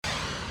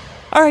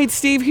All right,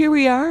 Steve, here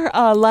we are.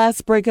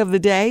 Last break of the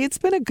day. It's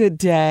been a good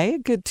day, a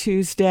good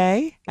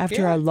Tuesday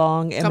after our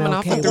long Coming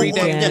off MLK a 3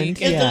 day weekend.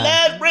 weekend. It's the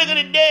last break of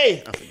the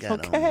day. I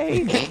forgot.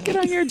 Okay, get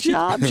on your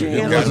job,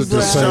 Jay. It wasn't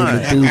the same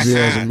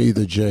enthusiasm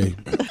either, Jay.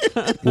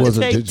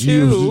 Wasn't Take it?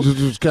 You two.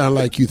 it was kind of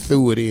like you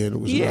threw it in. It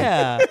was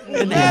Yeah,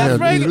 an last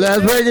break of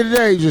the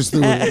day, you just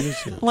threw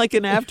it in. like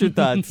an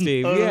afterthought,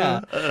 Steve.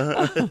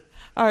 Yeah.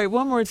 All right,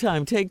 one more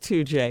time. Take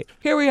two, Jay.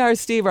 Here we are,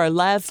 Steve, our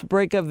last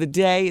break of the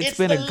day. It's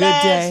been a good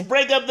day. Last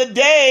break of the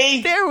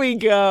day. There we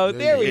go.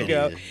 There we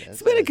go.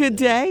 It's been a good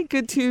day,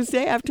 good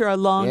Tuesday after our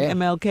long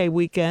MLK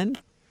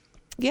weekend.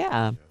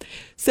 Yeah.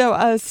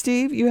 So,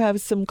 Steve, you have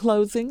some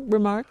closing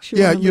remarks?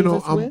 Yeah, wanna leave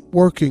us I'm with?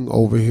 working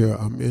over here.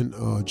 I'm in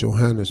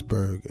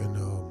Johannesburg, and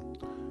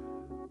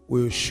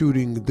we're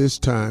shooting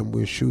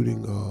Family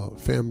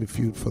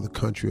Feud for the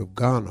country of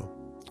Ghana.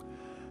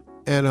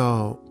 And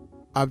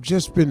I've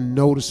just been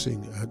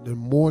noticing the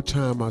more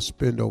time I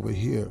spend over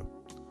here,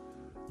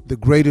 the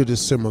greater the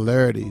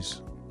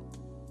similarities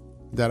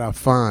that I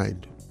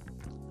find.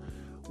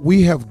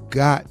 We have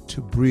got to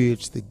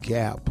bridge the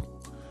gap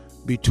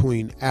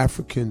between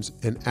Africans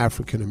and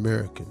African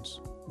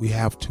Americans. We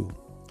have to.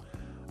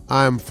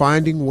 I am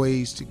finding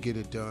ways to get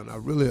it done. I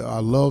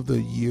love the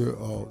year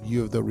of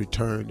the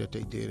return that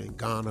they did in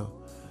Ghana.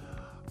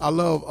 I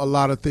love a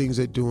lot of things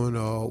they're doing.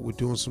 We're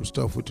doing some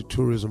stuff with the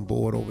tourism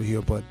board over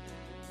here, but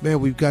man,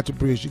 we've got to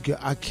bridge the gap.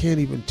 I can't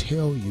even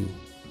tell you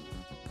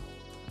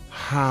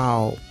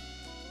how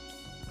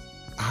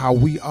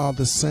we are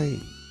the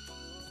same.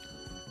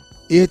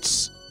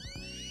 It's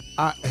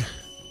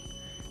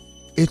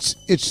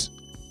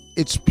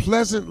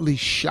pleasantly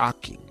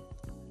shocking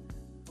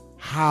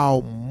how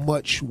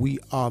much we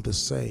are the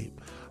same,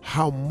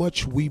 how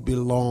much we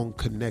belong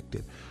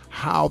connected,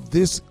 how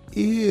this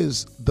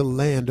is the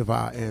land of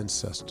our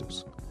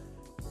ancestors.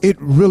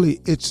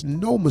 It's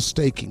no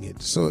mistaking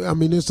it. So, I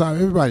mean,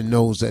 everybody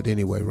knows that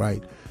anyway,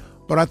 right?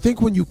 But I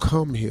think when you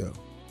come here,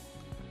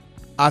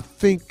 I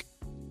think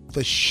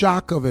the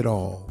shock of it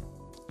all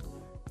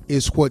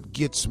is what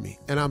gets me.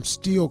 And I'm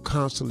still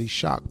constantly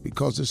shocked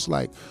because it's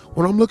like,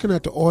 when I'm looking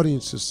at the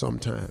audiences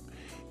sometimes,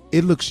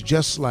 it looks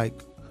just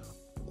like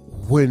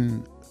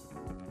when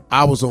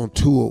I was on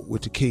tour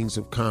with the Kings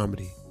of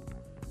Comedy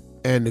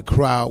and the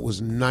crowd was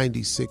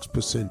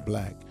 96%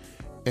 black.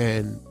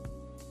 And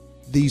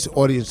these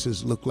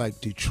audiences look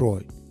like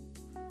Detroit,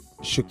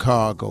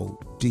 Chicago,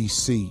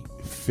 D.C.,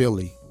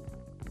 Philly,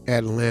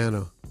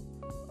 Atlanta,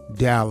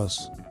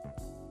 Dallas,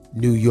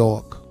 New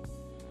York,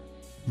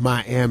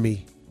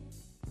 Miami,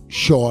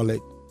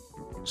 Charlotte,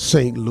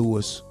 St.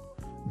 Louis.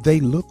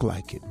 They look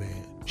like it,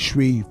 man.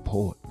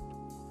 Shreveport.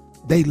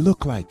 They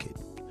look like it.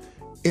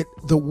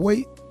 The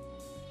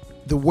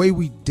way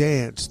we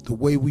dance, the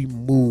way we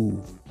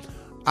move.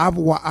 I've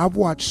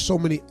watched so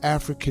many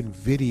African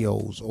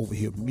videos over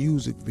here,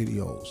 music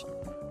videos.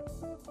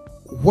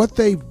 What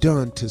they've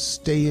done to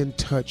stay in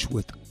touch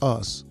with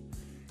us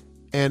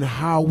and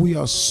how we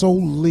are so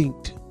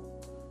linked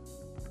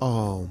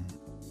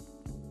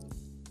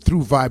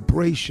through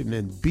vibration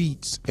and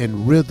beats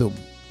and rhythm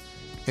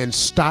and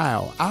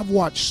style. I've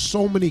watched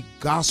so many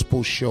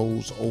gospel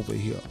shows over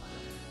here,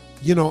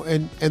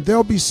 and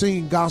they'll be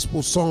singing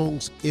gospel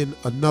songs in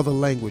another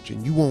language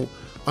and you won't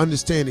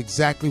understand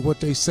exactly what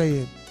they're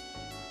saying,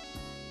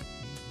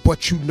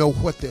 but you know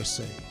what they're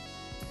saying.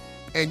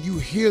 And you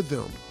hear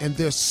them, and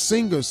their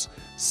singers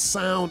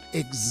sound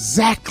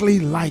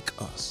exactly like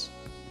us.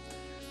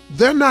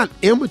 They're not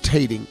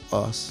imitating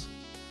us.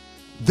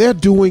 They're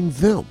doing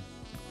them.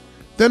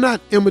 They're not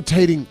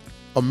imitating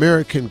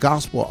American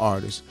gospel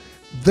artists.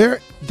 They're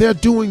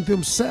doing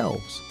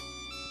themselves.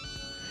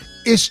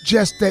 It's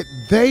just that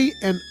they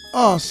and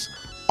us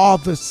are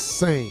the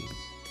same.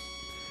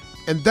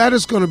 And that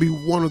is going to be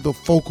one of the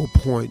focal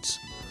points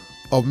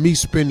of me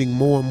spending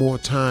more and more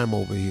time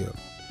over here,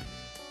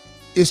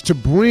 is to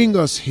bring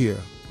us here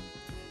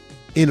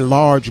in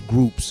large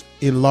groups,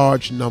 in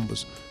large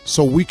numbers,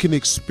 so we can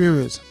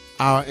experience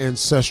our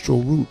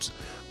ancestral roots.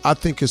 I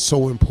think it's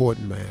so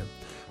important, man.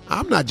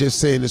 I'm not just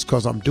saying this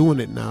because I'm doing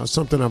it now. It's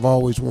something I've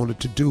always wanted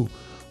to do,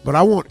 but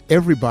I want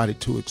everybody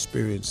to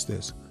experience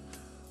this.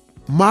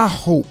 My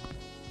hope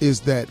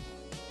is that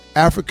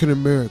African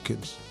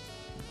Americans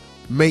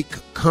make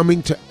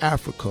coming to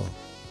Africa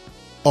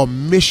a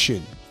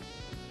mission,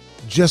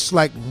 just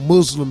like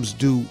Muslims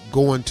do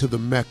going to the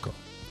Mecca,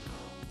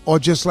 or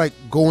just like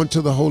going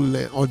to the Holy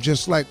Land, or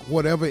just like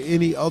whatever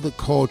any other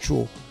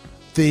cultural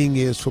thing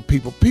is for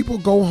people. People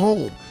go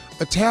home.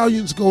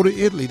 Italians go to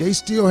Italy. They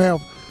still have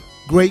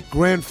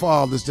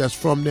great-grandfathers that's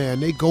from there,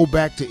 and they go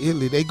back to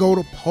Italy. They go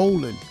to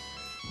Poland.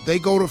 They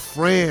go to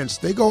France.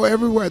 They go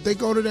everywhere. They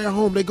go to their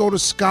home. They go to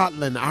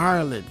Scotland,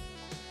 Ireland.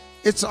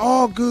 It's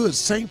all good.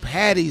 St.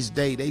 Patty's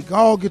Day, they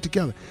all get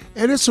together.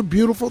 And it's a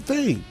beautiful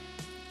thing.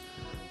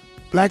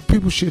 Black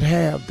people should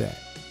have that.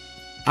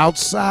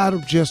 Outside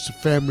of just a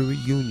family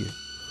reunion,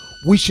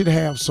 we should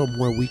have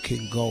somewhere we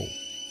can go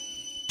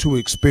to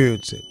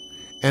experience it.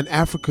 And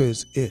Africa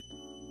is it.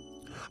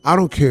 I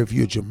don't care if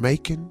you're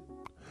Jamaican.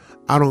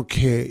 I don't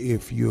care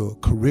if you're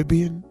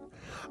Caribbean.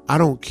 I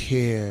don't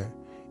care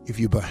if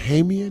you're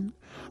Bahamian.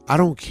 I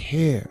don't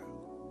care.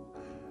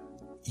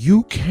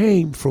 You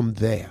came from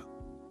there.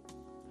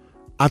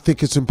 I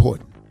think it's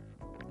important.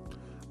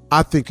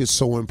 I think it's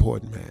so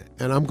important, man.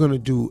 And I'm going to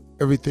do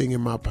everything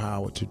in my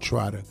power to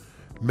try to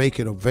make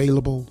it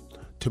available,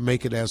 to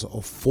make it as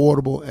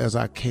affordable as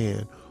I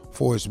can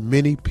for as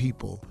many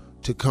people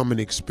to come and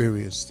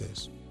experience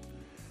this.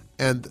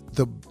 And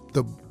the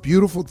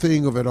beautiful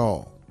thing of it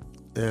all,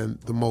 and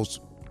the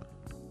most,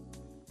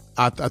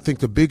 I think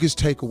the biggest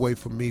takeaway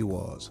for me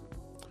was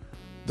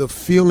the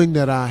feeling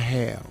that I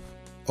have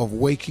of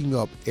waking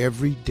up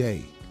every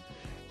day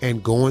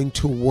and going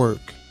to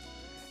work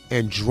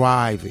and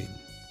driving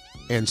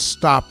and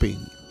stopping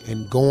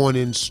and going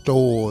in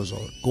stores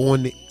or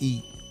going to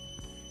eat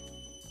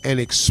and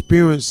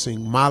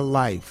experiencing my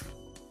life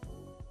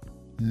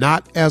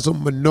not as a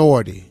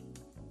minority,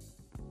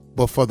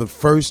 but for the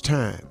first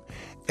time.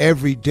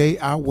 Every day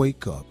I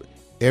wake up,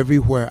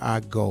 everywhere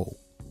I go,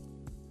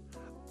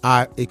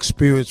 I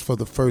experience for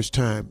the first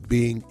time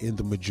being in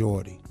the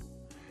majority.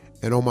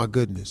 And oh my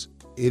goodness,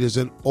 it is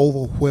an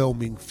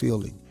overwhelming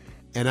feeling.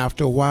 And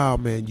after a while,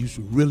 man, you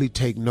really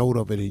take note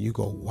of it and you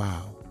go,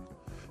 wow,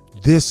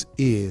 this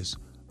is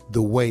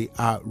the way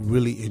I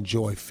really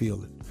enjoy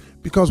feeling.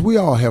 Because we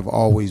all have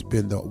always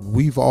been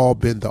we've all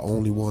been the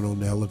only one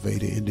on the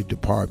elevator, in the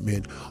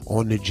department,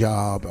 on the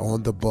job,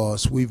 on the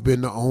bus. We've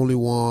been the only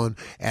one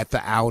at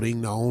the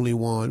outing, the only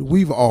one.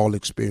 We've all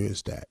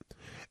experienced that.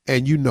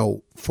 And you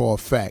know for a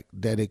fact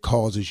that it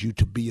causes you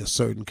to be a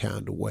certain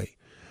kind of way.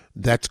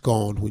 That's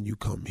gone when you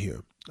come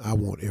here. I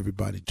want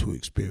everybody to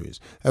experience.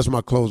 That's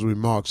my closing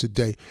remarks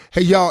today.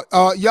 Hey, y'all,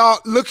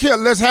 look here.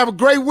 Let's have a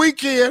great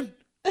weekend.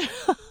 We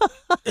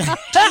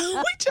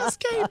just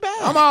came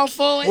back. I'm all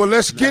for it. Well,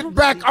 let's get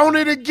back on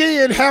it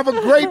again. Have a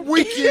great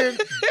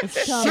weekend.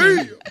 See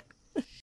you.